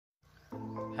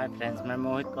Hi friends, मैं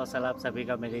मोहित कौशल आप सभी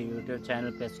का मेरे YouTube चैनल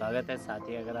पे स्वागत है। साथ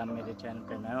ही अगर आप मेरे चैनल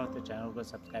पर नए हो तो चैनल को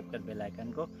सब्सक्राइब कर बेल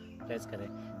आइकन को प्रेस करें।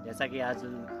 जैसा कि आज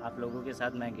आप लोगों के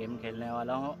साथ मैं गेम खेलने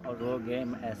वाला हूं और वो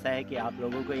गेम ऐसा है कि आप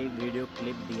लोगों को एक वीडियो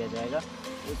क्लिप दिया जाएगा।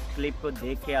 उस क्लिप को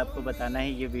देख के आपको बताना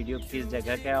है ये वीडियो किस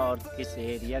जगह का है और किस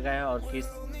एरिया का है और किस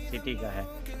सिटी का है।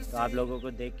 तो आप लोगों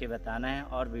को देख के बताना है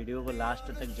और वीडियो को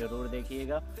लास्ट तक ज़रूर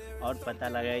देखिएगा और पता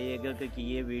लगाइएगा कि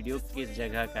ये वीडियो किस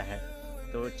जगह का है।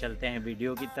 तो चलते हैं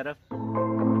वीडियो की तरफ।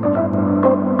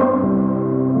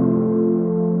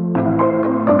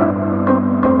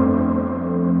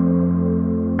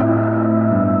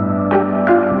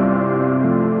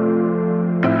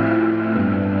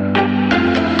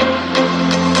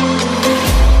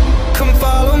 Come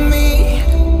follow me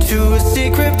to a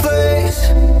secret place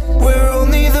where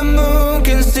only the moon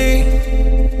can see.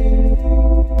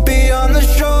 Beyond the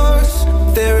shores,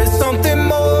 there is something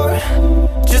more,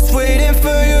 just waiting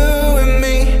for you and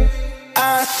me.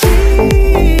 I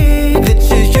see that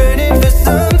you're yearning for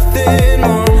something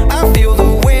more. I feel the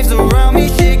waves around me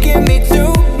shaking me to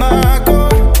my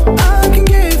core. I can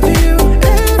give to you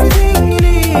everything you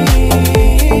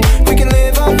need. We can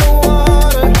live on the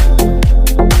water.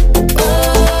 Oh,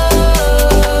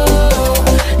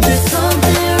 there's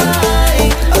something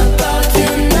right about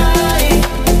tonight.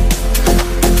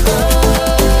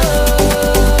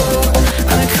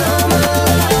 I come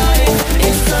alive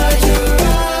inside your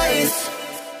eyes.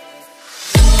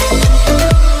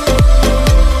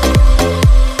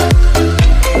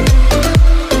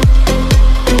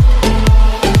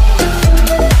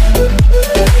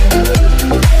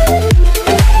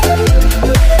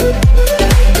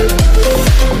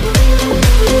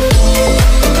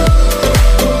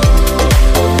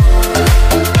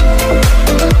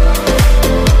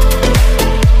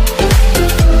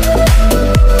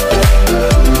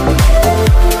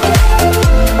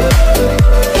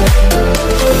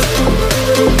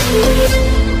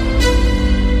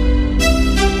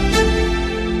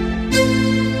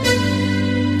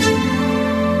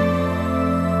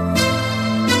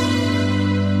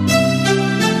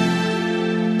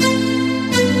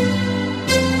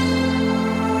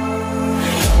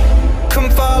 Come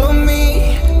follow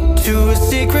me to a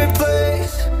secret place.